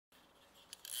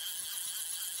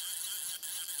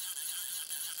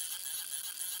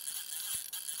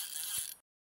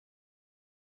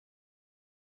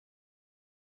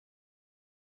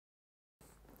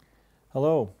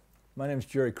Hello, my name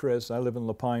is Criss. I live in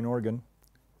La Pine, Oregon,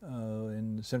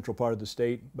 in the central part of the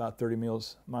state, about 30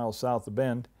 miles south of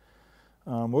Bend.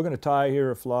 We're going to tie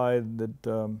here a fly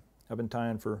that I've been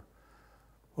tying for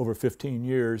over 15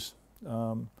 years.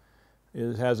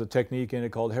 It has a technique in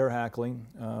it called hair hackling,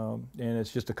 and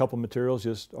it's just a couple materials,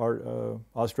 just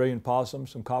Australian possum,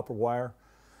 some copper wire,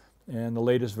 and the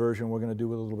latest version we're going to do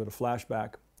with a little bit of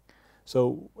flashback.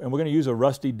 So, and we're going to use a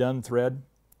rusty Dunn thread.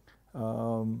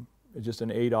 It's just an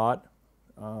 8/0,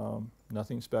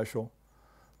 nothing special.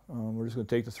 We're just going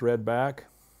to take the thread back,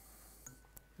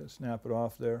 just snap it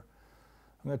off there.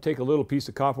 I'm going to take a little piece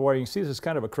of copper wire. You can see this is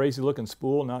kind of a crazy looking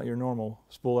spool, not your normal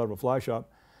spool out of a fly shop.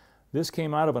 This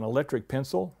came out of an electric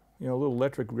pencil, you know, a little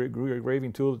electric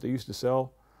engraving tool that they used to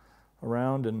sell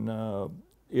around, and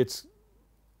you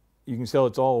can tell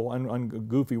it's all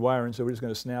goofy wiring, so we're just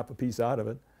going to snap a piece out of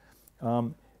it.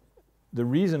 The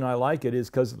reason I like it is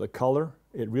because of the color.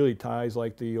 It really ties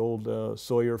like the old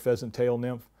Sawyer pheasant tail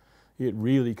nymph. It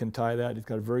really can tie that. It's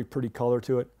got a very pretty color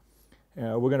to it.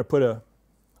 We're going to put a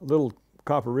little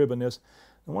copper rib in this.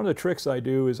 And one of the tricks I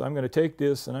do is I'm going to take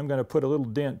this and I'm going to put a little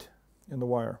dent in the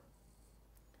wire.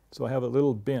 So I have a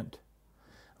little bent.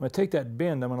 I'm going to take that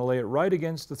bend, I'm going to lay it right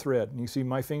against the thread. And you see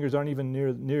my fingers aren't even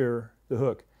near the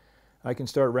hook. I can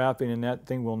start wrapping and that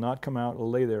thing will not come out. It'll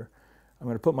lay there. I'm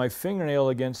going to put my fingernail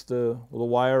against the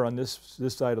wire on this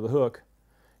side of the hook,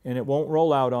 and it won't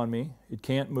roll out on me. It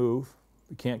can't move.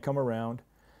 It can't come around.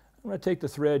 I'm going to take the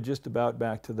thread just about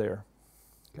back to there.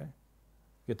 Okay,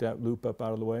 get that loop up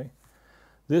out of the way.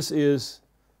 This is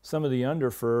some of the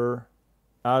underfur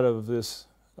out of this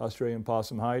Australian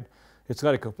possum hide. It's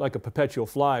got like a perpetual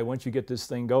fly. Once you get this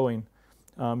thing going,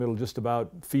 it'll just about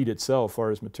feed itself as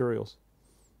far as materials.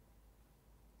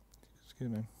 Excuse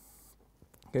me.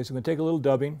 Okay, so I'm going to take a little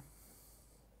dubbing.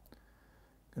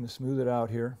 Going to smooth it out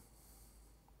here.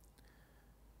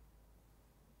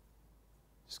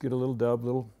 Just get a little dub,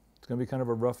 it's going to be kind of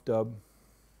a rough dub.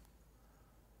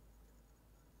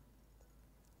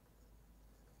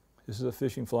 This is a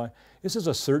fishing fly. This is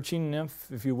a searching nymph,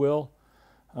 if you will.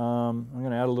 I'm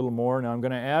going to add a little more. Now I'm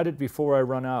going to add it before I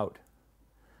run out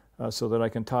so that I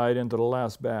can tie it into the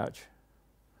last batch.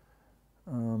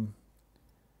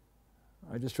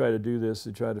 I just try to do this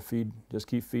to try to just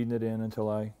keep feeding it in until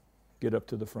I get up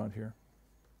to the front here.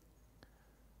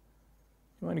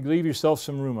 You want to leave yourself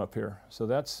some room up here. So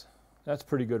that's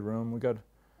pretty good room. We got,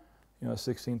 you know, a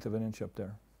 1/16 of an inch up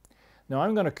there. Now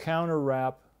I'm going to counter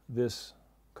wrap this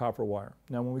copper wire.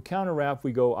 Now when we counter wrap,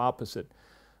 we go opposite.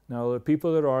 Now there are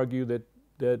people that argue that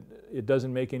it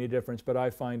doesn't make any difference, but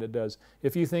I find it does.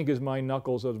 If you think as my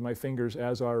knuckles, as my fingers,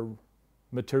 as our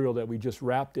material that we just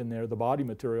wrapped in there, the body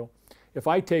material, if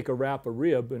I take a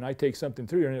rib and I take something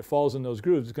through here and it falls in those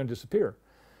grooves, it's going to disappear.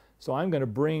 So I'm going to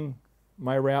bring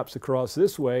my wraps across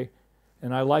this way,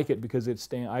 and I like it because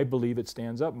I believe it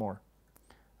stands up more.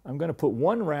 I'm going to put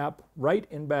one wrap right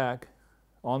in back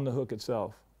on the hook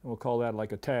itself, and we'll call that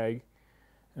like a tag.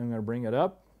 And I'm going to bring it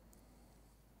up.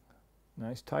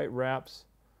 Nice tight wraps.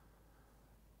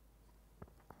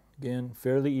 Again,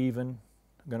 fairly even.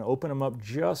 I'm going to open them up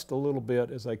just a little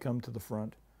bit as I come to the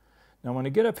front. Now when I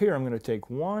get up here, I'm going to take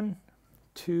 1,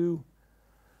 2,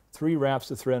 3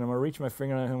 wraps of thread. I'm going to reach my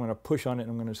finger and I'm going to push on it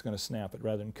and I'm just going to snap it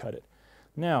rather than cut it.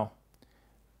 Now,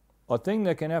 a thing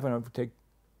that can happen, I'll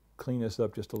clean this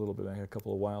up just a little bit. I had a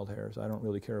couple of wild hairs. I don't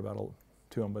really care about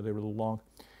them, but they were a little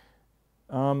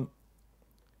long.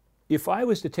 If I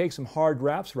was to take some hard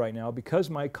wraps right now, because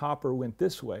my copper went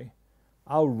this way,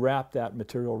 I'll wrap that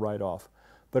material right off.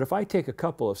 But if I take a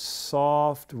couple of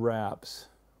soft wraps,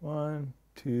 1,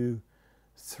 2,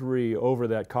 3 over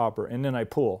that copper, and then I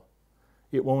pull,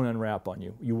 it won't unwrap on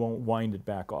you. You won't wind it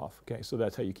back off. Okay, so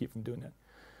that's how you keep from doing that.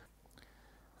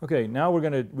 Okay, now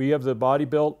we have the body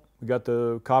built. We got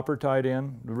the copper tied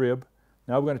in, the rib.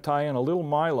 Now we're going to tie in a little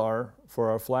mylar for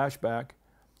our flashback.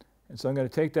 And so I'm going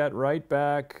to take that right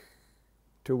back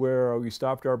to where we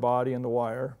stopped our body and the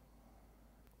wire.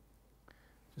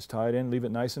 Just tie it in, leave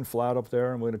it nice and flat up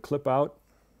there, and we're going to clip out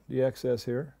the excess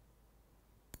here.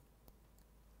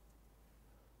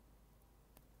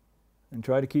 And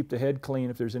try to keep the head clean.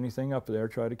 If there's anything up there,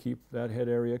 try to keep that head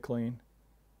area clean.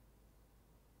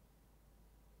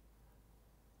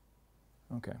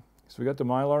 Okay, so we got the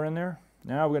mylar in there.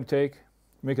 Now we're going to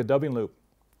make a dubbing loop.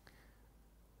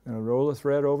 I'm going to roll the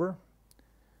thread over.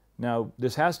 Now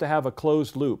this has to have a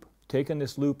closed loop. Taking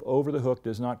this loop over the hook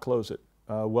does not close it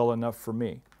well enough for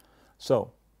me.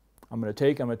 So I'm going to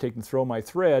take and throw my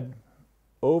thread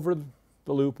over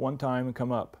the loop one time and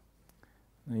come up.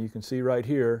 And you can see right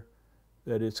here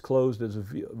that it's closed as a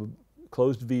V,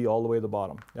 closed V all the way to the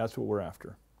bottom. That's what we're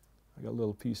after. I got a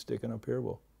little piece sticking up here.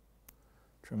 We'll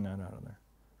trim that out of there.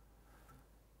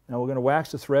 Now we're going to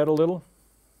wax the thread a little.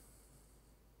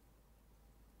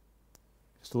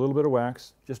 Just a little bit of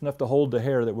wax, just enough to hold the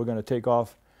hair that we're going to take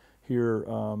off here,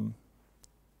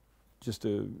 just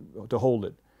to hold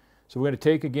it. So we're going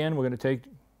to take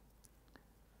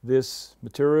this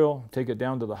material, take it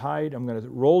down to the hide. I'm going to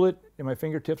roll it in my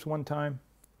fingertips one time,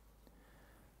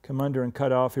 come under and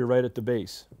cut off here right at the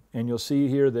base. And you'll see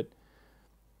here that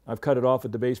I've cut it off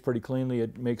at the base pretty cleanly.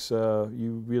 It makes,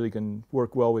 you really can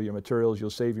work well with your materials. You'll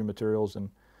save your materials, and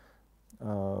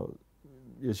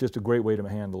it's just a great way to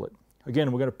handle it.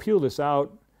 Again, we're going to peel this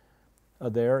out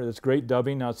there. It's great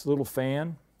dubbing. Now it's a little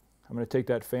fan. I'm going to take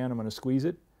that fan, I'm going to squeeze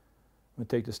it. I'm going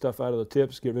to take the stuff out of the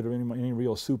tips, get rid of any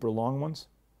real super long ones.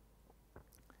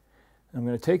 I'm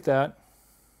going to take that,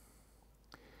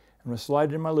 I'm going to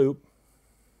slide it in my loop.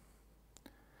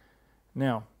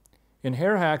 Now, in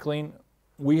hair hackling,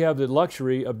 we have the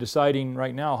luxury of deciding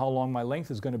right now how long my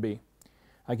length is going to be.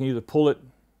 I can either pull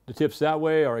the tips that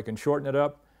way, or I can shorten it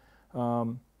up.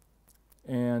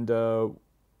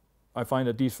 I find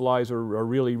that these flies are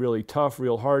really, really tough,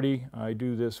 real hardy. I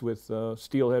do this with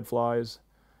steelhead flies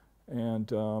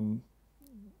and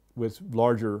with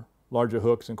larger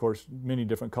hooks, and of course many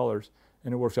different colors,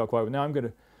 and it works out quite well. Now I'm going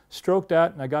to stroke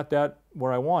that, and I got that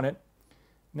where I want it.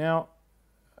 Now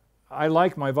I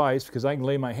like my vise because I can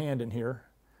lay my hand in here.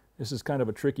 This is kind of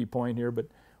a tricky point here, but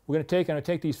we're going to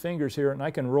take these fingers here, and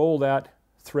I can roll that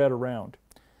thread around.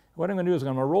 What I'm going to do is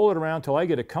I'm going to roll it around till I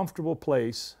get a comfortable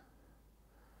place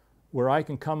where I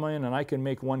can come in and I can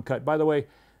make one cut. By the way,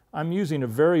 I'm using a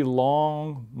very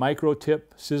long micro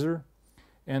tip scissor,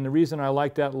 and the reason I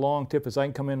like that long tip is I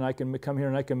can come in and I can come here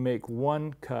and I can make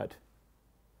one cut,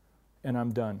 and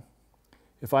I'm done.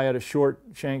 If I had a short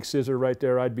shank scissor right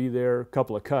there, I'd be there a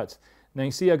couple of cuts. Now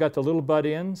you see I got the little butt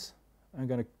ends. I'm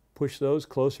going to push those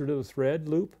closer to the thread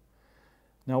loop.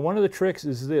 Now one of the tricks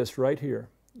is this right here.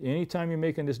 Anytime you're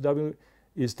making this W,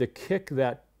 is to kick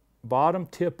that bottom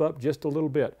tip up just a little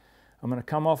bit. I'm going to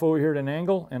come off over here at an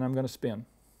angle, and I'm going to spin.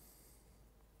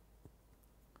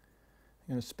 I'm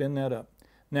going to spin that up.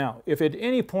 Now, if at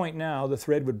any point now the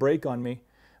thread would break on me,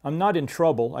 I'm not in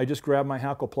trouble. I just grab my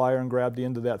hackle plier and grab the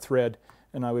end of that thread,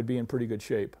 and I would be in pretty good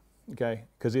shape, okay?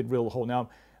 Because it will hold. Now,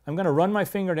 I'm going to run my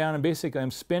finger down, and basically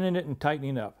I'm spinning it and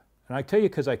tightening up. And I tell you,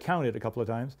 because I counted a couple of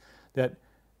times, that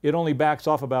it only backs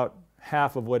off about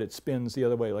half of what it spins the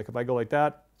other way. Like if I go like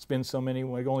that, spins so many,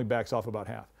 it only backs off about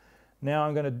half. Now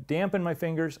I'm going to dampen my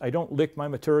fingers. I don't lick my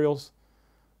materials,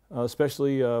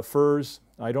 especially furs.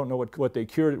 I don't know what they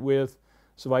cured it with,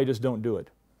 so I just don't do it.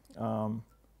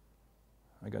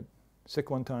 I got sick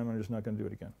one time, and I'm just not going to do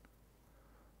it again.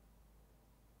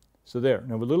 So there.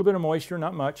 Now with a little bit of moisture,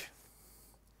 not much,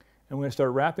 and we're going to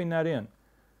start wrapping that in.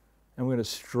 And we're going to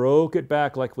stroke it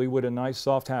back like we would a nice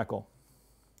soft hackle.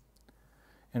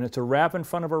 And it's a wrap in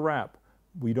front of a wrap.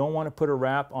 We don't want to put a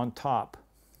wrap on top.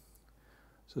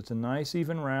 So it's a nice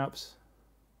even wraps.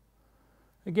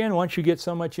 Again, once you get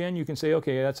so much in, you can say,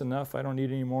 okay, that's enough. I don't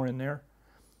need any more in there.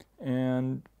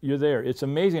 And you're there. It's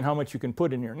amazing how much you can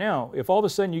put in here. Now, if all of a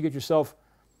sudden you get yourself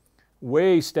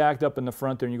way stacked up in the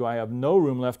front there and you go, I have no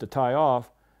room left to tie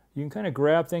off, you can kind of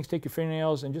grab things, take your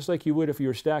fingernails, and just like you would if you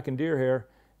were stacking deer hair,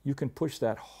 you can push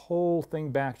that whole thing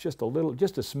back just a little,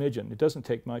 just a smidgen. It doesn't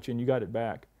take much, and you got it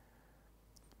back.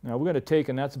 Now we're going to take,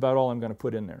 and that's about all I'm going to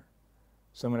put in there.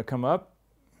 So I'm going to come up.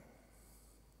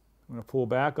 I'm going to pull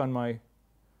back on my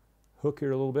hook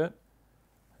here a little bit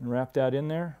and wrap that in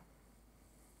there.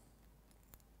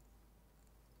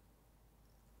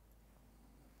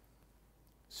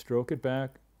 Stroke it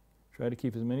back. Try to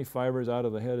keep as many fibers out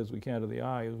of the head as we can, out of the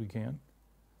eye as we can.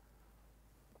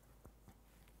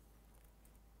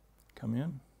 Come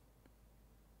in.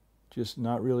 Just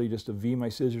not really just to V my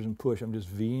scissors and push. I'm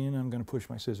just V'ing. I'm going to push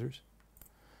my scissors.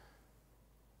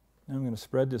 Now I'm going to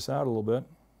spread this out a little bit.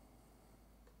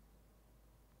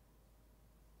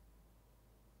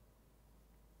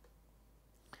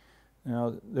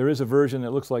 Now there is a version that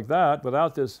looks like that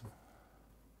without this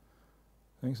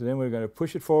thing. So then we're going to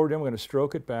push it forward, then we're going to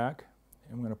stroke it back,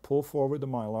 and we're going to pull forward the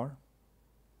mylar.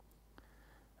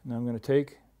 And I'm going to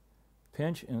take,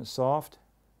 pinch, and it's soft.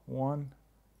 1,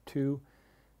 2,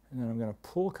 and then I'm going to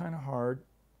pull kind of hard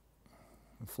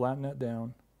and flatten that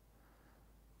down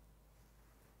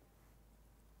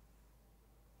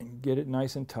and get it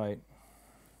nice and tight.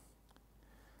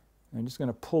 I'm just going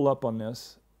to pull up on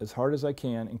this as hard as I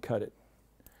can and cut it.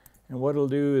 And what it'll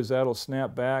do is that'll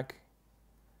snap back.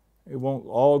 It won't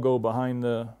all go behind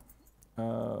the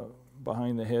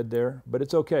head there, but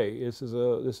it's okay. This is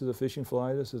a fishing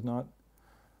fly. This is not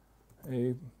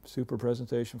a super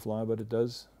presentation fly, but it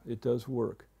does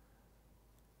work.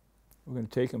 We're going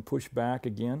to take and push back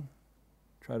again.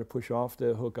 Try to push off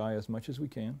the hook eye as much as we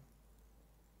can.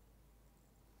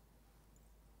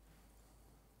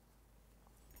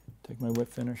 Take my whip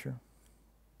finisher.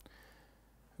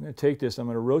 I'm going to take this, I'm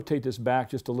going to rotate this back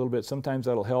just a little bit. Sometimes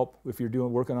that'll help if you're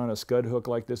working on a scud hook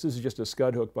like this. This is just a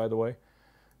scud hook, by the way.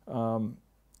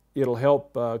 It'll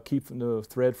help keep the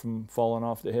thread from falling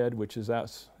off the head,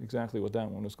 that's exactly what that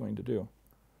one is going to do.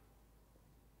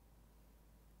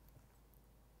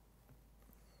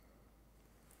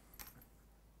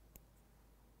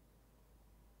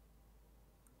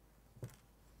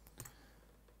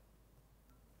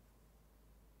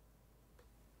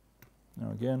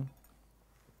 Now again,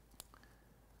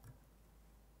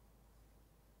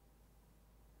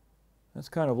 that's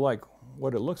kind of like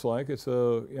what it looks like. It's a,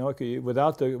 okay,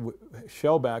 without the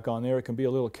shell back on there, it can be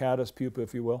a little caddis pupa,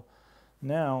 if you will.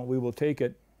 Now we will take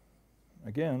it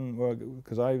again,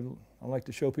 because I like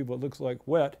to show people it looks like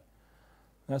wet.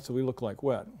 That's what we look like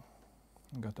wet.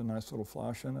 I've got the nice little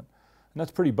flash in it. And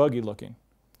that's pretty buggy looking.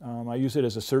 I use it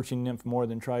as a searching nymph more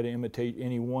than try to imitate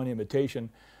any one imitation.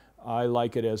 I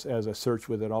like it as a search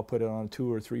with it. I'll put it on a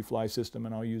 2 or 3 fly system,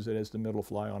 and I'll use it as the middle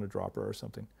fly on a dropper or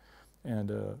something. And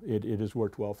it has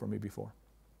worked well for me before.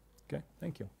 Okay,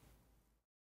 thank you.